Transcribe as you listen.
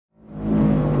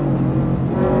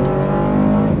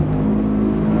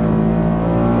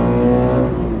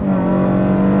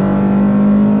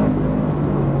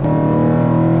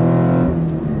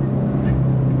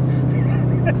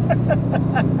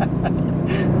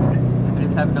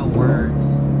just have no words.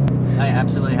 I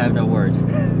absolutely have no words.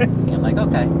 And I'm like,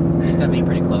 okay, he's gonna be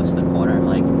pretty close to the corner. I'm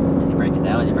like, is he breaking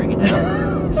down? Is he breaking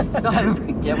down? Still haven't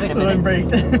braked yet. Wait a minute.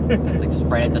 Braked. It's like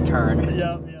right at the turn.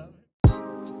 Yep.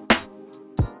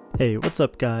 Hey, what's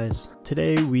up guys?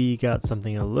 Today we got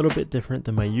something a little bit different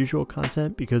than my usual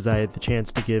content because I had the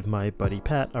chance to give my buddy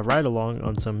Pat a ride along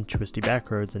on some twisty back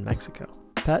roads in Mexico.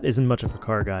 Pat isn't much of a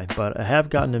car guy, but I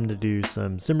have gotten him to do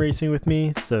some sim racing with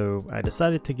me, so I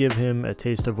decided to give him a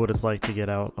taste of what it's like to get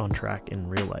out on track in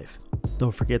real life. Don't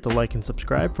forget to like and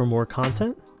subscribe for more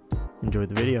content. Enjoy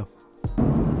the video.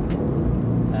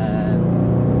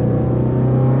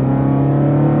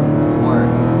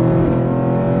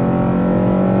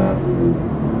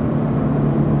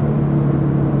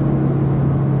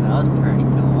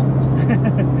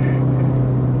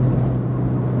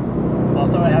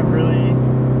 Also, I have really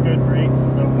good brakes,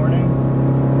 so warning.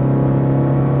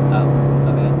 Oh,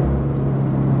 okay.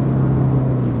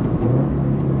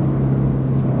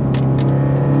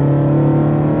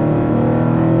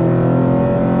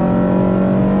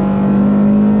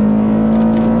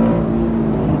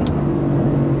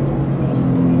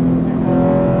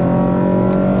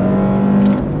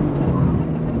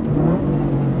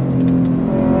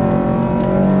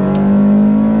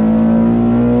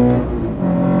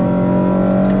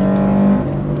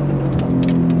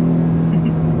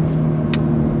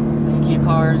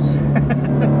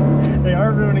 They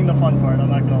are ruining the fun part, I'm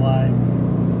not gonna lie.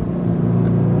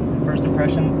 First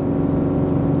impressions?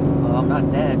 Well, I'm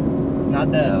not dead.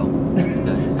 Not dead. So, that's a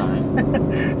good sign.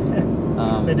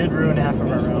 They did ruin half of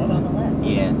our route.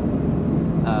 Yeah.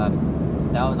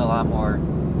 That was a lot more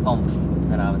oomph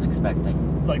than I was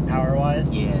expecting. Like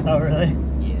power-wise? Yeah. Oh, really?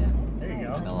 Yeah. There you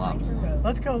go. Like a lot more.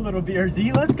 Let's go, little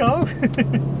BRZ, let's go!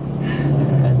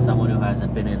 As someone who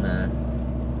hasn't been in a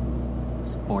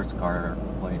sports car, or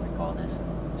whatever you call this,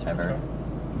 ever.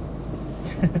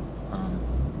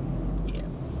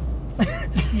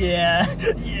 Yeah.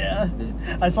 Yeah.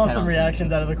 I saw some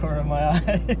reactions out of the corner of my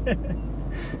eye.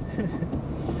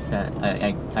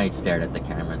 I stared at the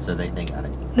camera, so they got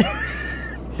it.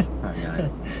 Probably got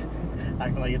it.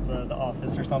 Acting like it's the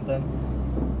office or something.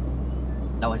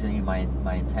 That wasn't even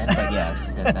my intent, but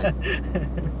yes.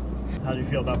 How do you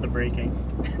feel about the braking?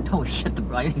 Oh shit,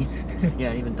 I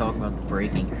didn't even talk about the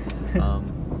braking.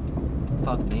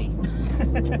 Fuck me.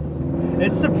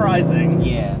 It's surprising.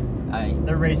 Yeah,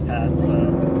 They're race pads, so.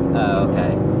 Oh,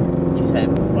 okay. You said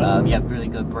you have really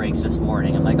good brakes, just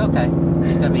warning. I'm like, okay,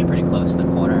 he's gonna be pretty close to the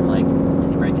corner. I'm like,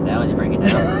 is he breaking down? Is he breaking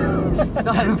down?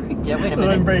 Still haven't braked yet. Wait a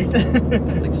minute. Braked.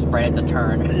 It's like right at the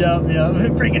turn. Yep,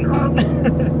 freaking wrong.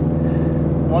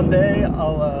 One day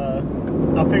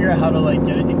I'll figure out how to like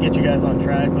get you guys on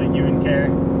track, like you and Care,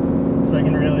 so I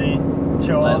can really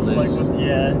show off like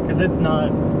because it's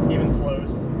not even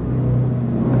close.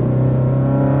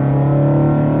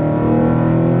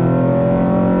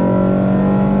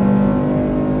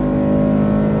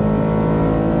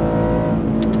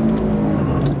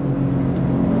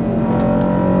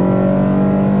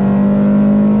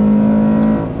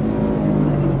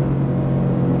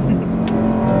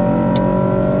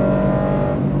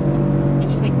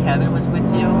 Kevin was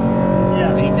with you?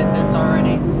 Yeah. He did this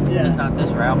already? Yeah. Just not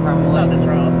this route, probably? Not this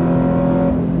route.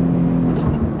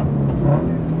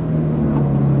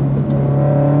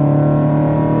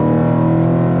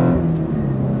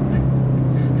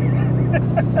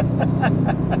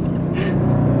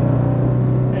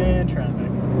 And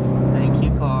traffic. Thank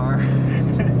you, car.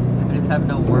 I just have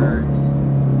no words.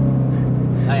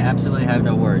 I absolutely have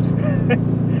no words.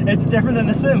 It's different than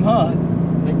the sim, huh?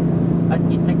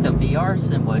 You'd think the VR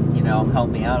sim would, help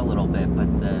me out a little bit, but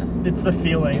it's the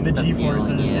feeling, the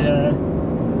G-forces, yeah. I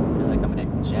feel like I'm in a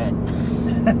jet.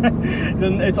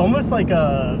 Then it's almost like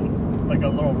a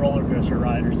little roller coaster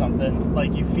ride or something.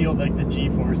 Like you feel like the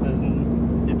G-forces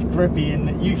and it's grippy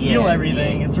and you feel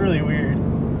everything. Yeah. It's really weird.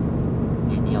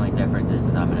 The only difference is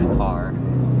I'm in a car.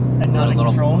 And not a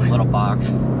little box.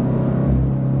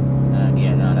 And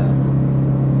yeah,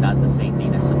 not the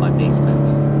safetiness of my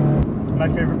basement. My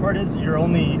favorite part is you're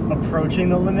only approaching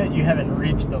the limit, you haven't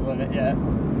reached the limit yet.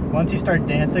 Once you start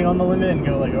dancing on the limit and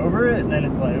go like over it, then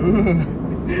it's like, ooh.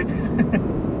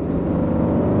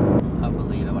 I'll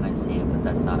believe it when I see it, but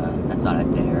that's not a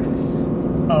dare.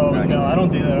 Oh no, I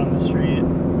don't do that on the street.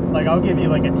 Like I'll give you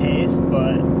like a taste,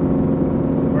 but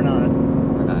we're not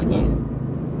yet.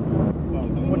 Well,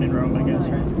 when in Rome, I guess,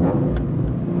 right?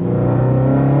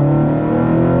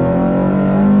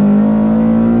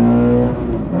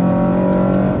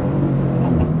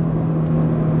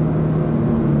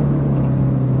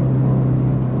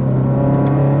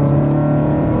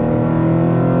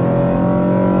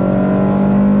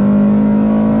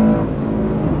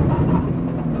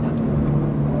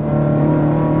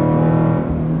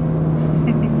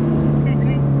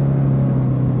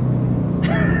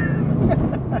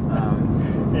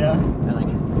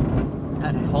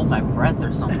 death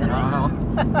or something. I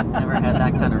don't know. Never had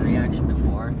that kind of reaction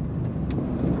before.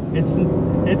 It's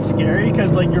scary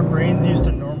because like your brain's used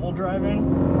to normal driving,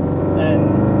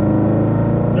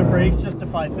 and the brakes just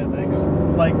defy physics,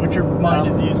 like what your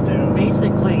mind is used to.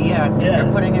 Basically, yeah.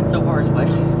 You're putting into words what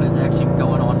is actually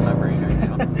going on in my brain right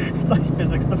now. It's like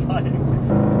physics defying.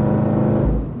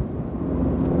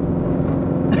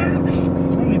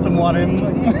 I need some water.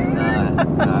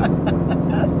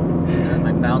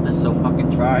 My mouth is so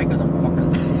fucking dry because I'm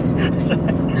fucking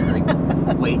just like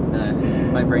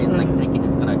waiting. My brain's like thinking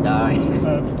it's gonna die.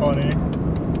 That's funny.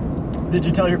 Did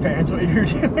you tell your parents what you were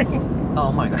doing?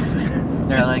 Oh my god.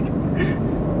 They're like,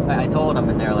 I told them,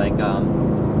 and they're like,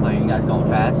 are you guys going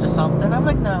fast or something? I'm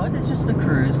like, no, it's just a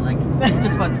cruise. Like, it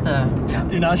just wants to, you know.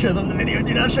 Do not show them the video.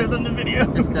 Do not show them the video.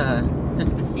 Just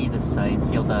to see the sights,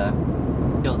 feel the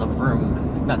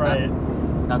room. Right.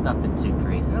 Not nothing too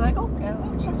crazy. They're like, okay,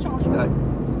 well, sounds good.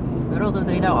 Little do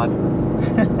they know, I'm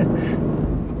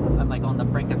like on the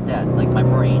brink of death, like my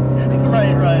brain.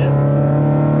 Right.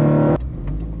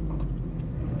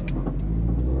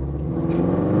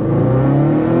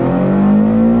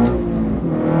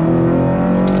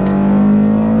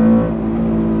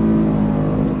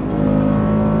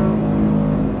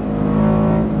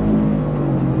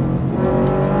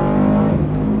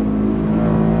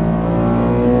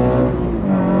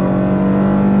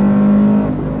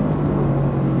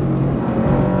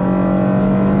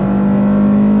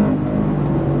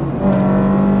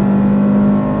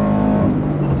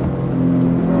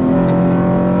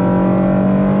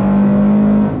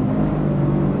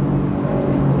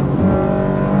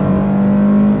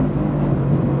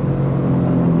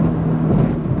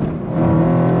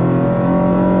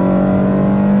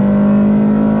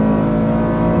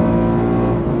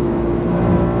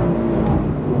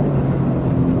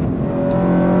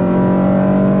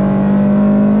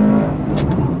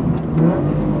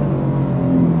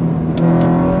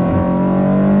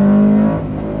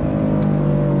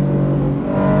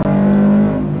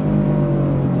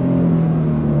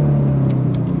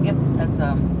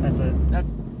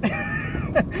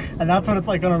 And that's what it's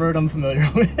like on a road I'm familiar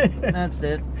with. That's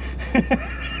it.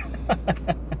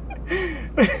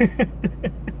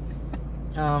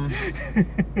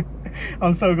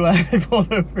 I'm so glad I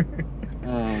pulled over.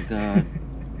 Oh god.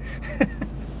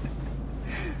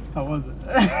 How was it?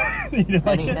 You didn't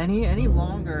like it? Any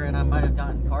longer and I might have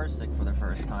gotten car sick for the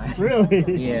first time. Really?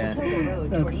 Yeah.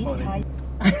 That's funny.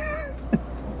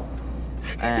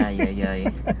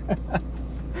 Yeah.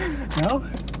 No?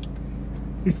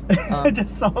 I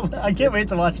just saw that. I can't wait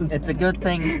to watch this. It's a good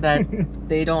thing that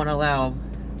they don't allow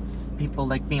people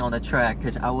like me on the track,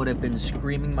 because I would have been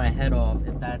screaming my head off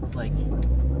if that's like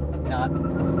not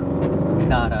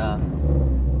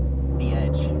the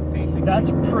edge, basically. That's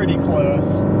pretty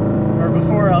close. Or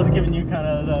before I was giving you kind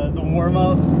of the warm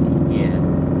up. Yeah.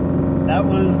 That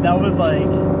was like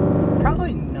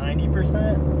probably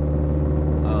 90%.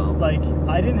 Oh. Like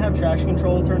I didn't have traction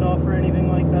control turned off or anything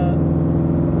like that.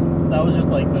 That was just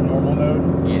like the normal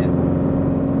mode. Yeah.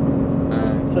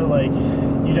 So like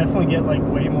you definitely get like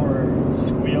way more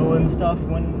squeal and stuff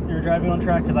when you're driving on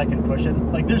track, because I can push it.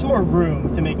 Like there's more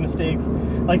room to make mistakes.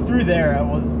 Like through there I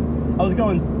was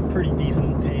going pretty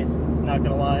decent pace, not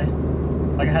gonna lie.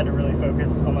 Like I had to really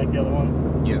focus on like the other ones.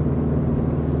 Yeah.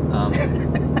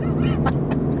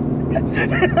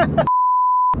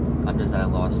 I'm just at a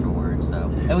loss for words, so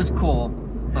it was cool,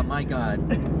 but my god.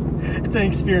 It's an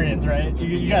experience, right?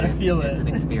 You gotta feel it. It's an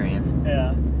experience.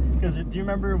 Yeah. Because do you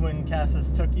remember when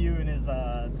Cassis took you in his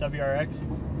WRX?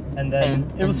 And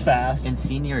then it was fast. In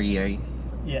senior year.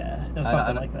 Yeah, it was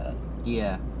something like that.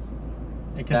 Yeah.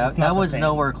 That was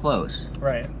nowhere close.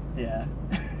 Right, yeah.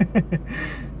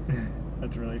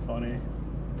 That's really funny.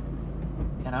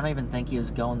 And I don't even think he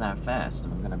was going that fast,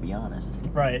 if I'm gonna be honest.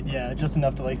 Right, yeah, just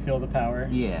enough to like feel the power.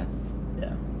 Yeah.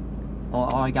 Yeah.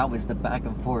 All I got was the back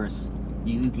and forth.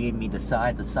 You gave me the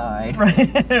side. Right.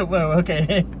 Whoa,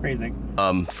 okay. Phrasing.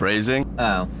 Phrasing?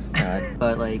 Oh, God.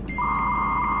 But like,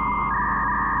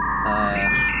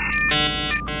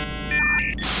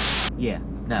 yeah,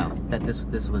 no, this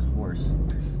was worse.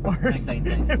 Worse?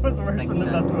 It was worse in the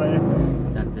best way.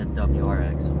 Than the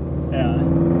WRX. Yeah.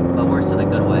 But worse in a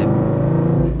good way.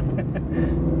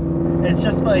 It's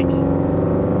just like,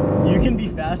 you can be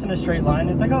fast in a straight line.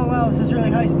 It's like, oh wow, this is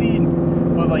really high speed.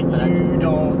 But like, you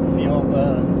don't feel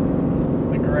the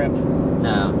grip.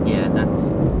 No, yeah,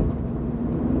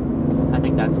 I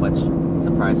think that's what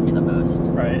surprised me the most.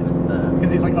 Right.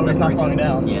 Because he's like, oh, he's not slowing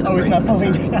down. Yeah. Oh, he's not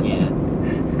slowing down. Yeah.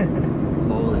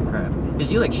 Holy crap. Because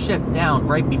you like shift down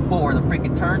right before the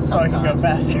freaking turn sometimes. So I can go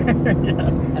faster.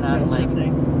 Yeah. And I'm like,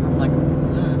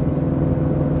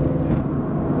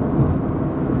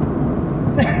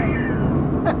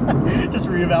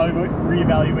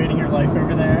 reevaluating your life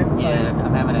over there. Yeah,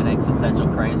 I'm having an existential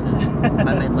crisis.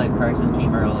 My midlife crisis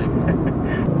came early.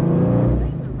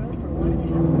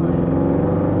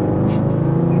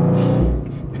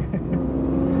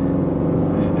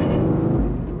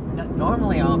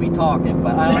 Normally I'll be talking,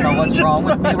 but I don't know what's wrong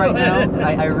with me right now.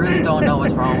 I really don't know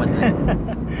what's wrong with me.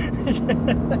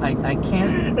 I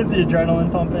can't... Is the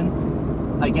adrenaline pumping?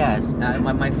 I guess.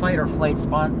 My fight or flight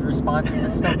response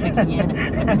is still kicking in,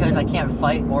 and because I can't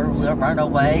fight or run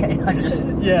away, I just...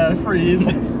 Yeah, freeze.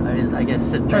 I guess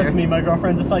sit there. Trust me, my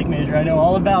girlfriend's a psych major. I know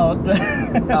all about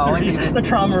the, the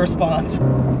trauma response.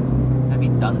 Have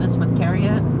you done this with Carrie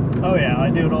yet? Oh yeah, I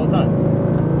do it all the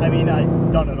time. I mean,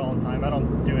 I've done it all the time. I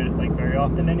don't do it like very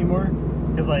often anymore,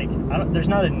 because like there's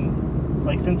not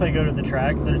like since I go to the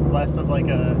track, there's less of like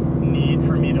a need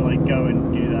for me to like go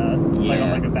and do that like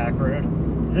on like a back road,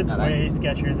 because it's way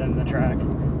sketchier than the track.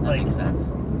 That makes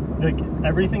sense. Like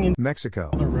everything in Mexico,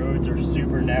 the roads are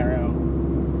super narrow,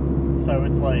 so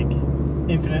it's like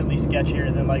infinitely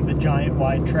sketchier than like the giant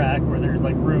wide track where there's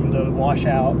like room to wash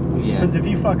out. Yeah. Because if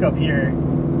you fuck up here,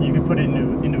 you could put it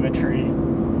into a tree.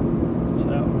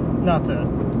 So, not to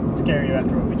scare you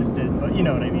after what we just did, but you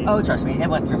know what I mean. Oh, trust me, it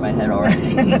went through my head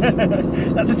already.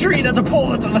 That's a tree, that's a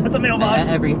pole, that's a mailbox. And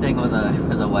everything was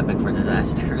a weapon for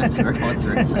disaster. That's what we're going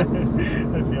through. So.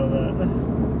 I feel that.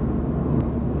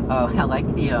 Oh, I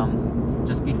like the,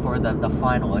 just before the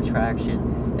final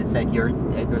attraction, it said there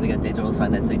was like a digital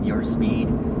sign that said your speed.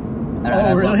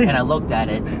 And really? I looked at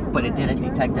it, but it didn't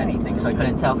detect anything, so I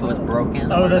couldn't tell if it was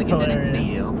broken or like it hilarious. didn't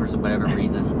see you for whatever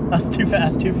reason. That's too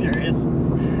fast, too furious.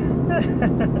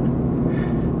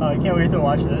 Oh, I can't wait to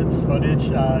watch this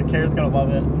footage. Kara's gonna love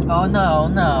it. Oh no,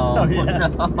 no, oh, yeah.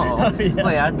 no. Oh, yeah.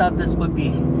 Wait, I thought this would be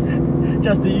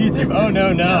just the YouTube. Oh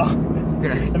no, no.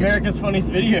 Yeah. America's funniest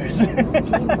videos.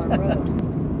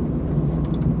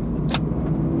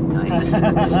 Nice.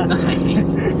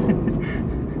 Nice.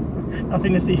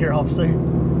 Nothing to see here, officer.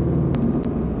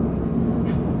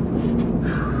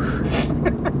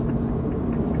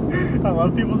 I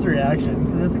love people's reaction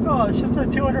because it's like, oh, it's just a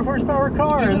 200 horsepower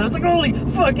car, and it's like, holy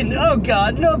fucking, oh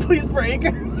god, no, please brake.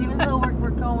 Even though we're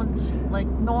going like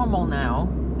normal now,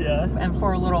 yeah, and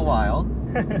for a little while,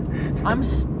 I'm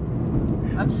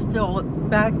still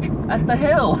back at the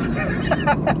hill.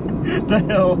 The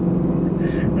hill.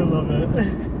 I love it.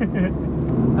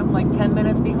 I'm like 10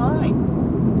 minutes behind.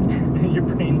 Your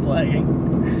brain's lagging.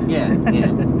 Yeah, yeah.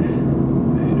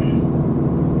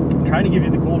 I'm trying to give you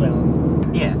the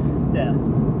cooldown. Yeah. Yeah.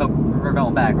 But we're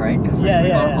going back, right?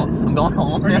 Yeah. I'm going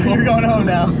home. You're going home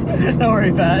now. Don't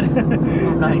worry, Pat.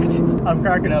 Right. I'm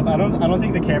cracking up. I don't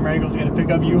think the camera angle is gonna pick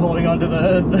up you holding onto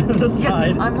the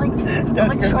side. I'm like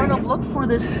trying to look for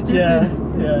this stupid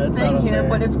thing here,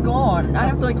 but it's gone. I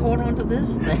have to like hold on to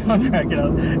this thing. I'm cracking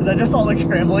up. Is that just all like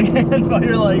scrambling hands while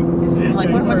you're like? I'm like,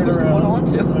 what am I supposed to hold on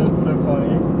to? That's so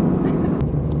funny.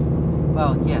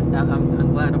 Well, yeah.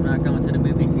 I'm glad I'm not going to the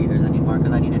movie theaters anymore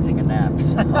because I need to take a nap.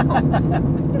 So. Oh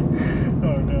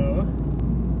no.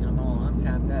 I'm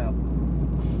tapped out.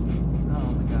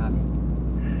 Oh my god.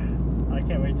 I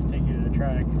can't wait to take you to the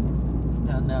track.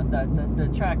 No, the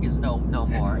track is no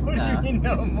more. What do you mean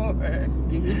no more?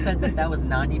 You said that was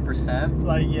 90%.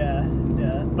 Like yeah.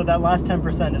 But that last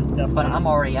 10% is definitely. But I'm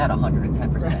already at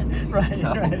 110%. Right.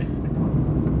 So. Right.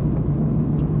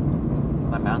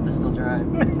 My mouth is still dry.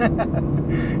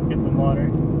 Get some water.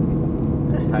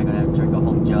 Probably gonna have to drink a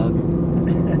whole jug.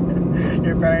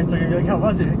 Your parents are gonna be like, how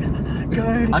was it?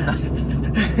 Good. I'm not.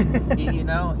 you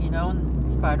know in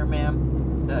Spider-Man,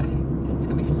 it's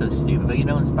gonna be so stupid, but you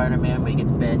know in Spider-Man when he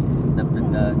gets bit,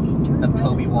 the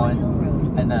Toby one,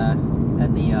 and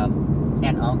the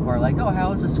Aunt Uncle are like, oh, how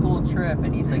was the school trip?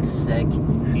 And he's like sick.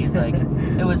 He's like,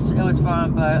 it was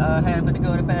fun, but hey, I'm gonna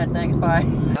go to bed. Thanks, bye.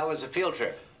 How was the field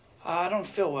trip? I don't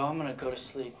feel well. I'm gonna go to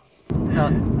sleep. So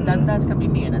that's gonna be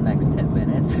me in the next 10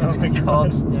 minutes. I'm just gonna go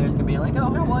upstairs, gonna be like,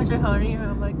 oh, how was it, honey? And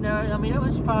I'm like, no, I mean it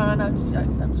was fine. I'm just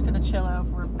gonna chill out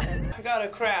for a bit. I got a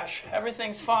crash.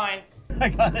 Everything's fine. I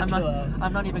gotta chill out.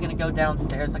 I'm not even gonna go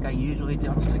downstairs like I usually do.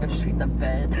 I'm just gonna go straight to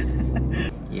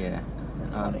bed. Yeah.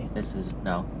 That's funny. This is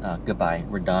goodbye.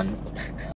 We're done.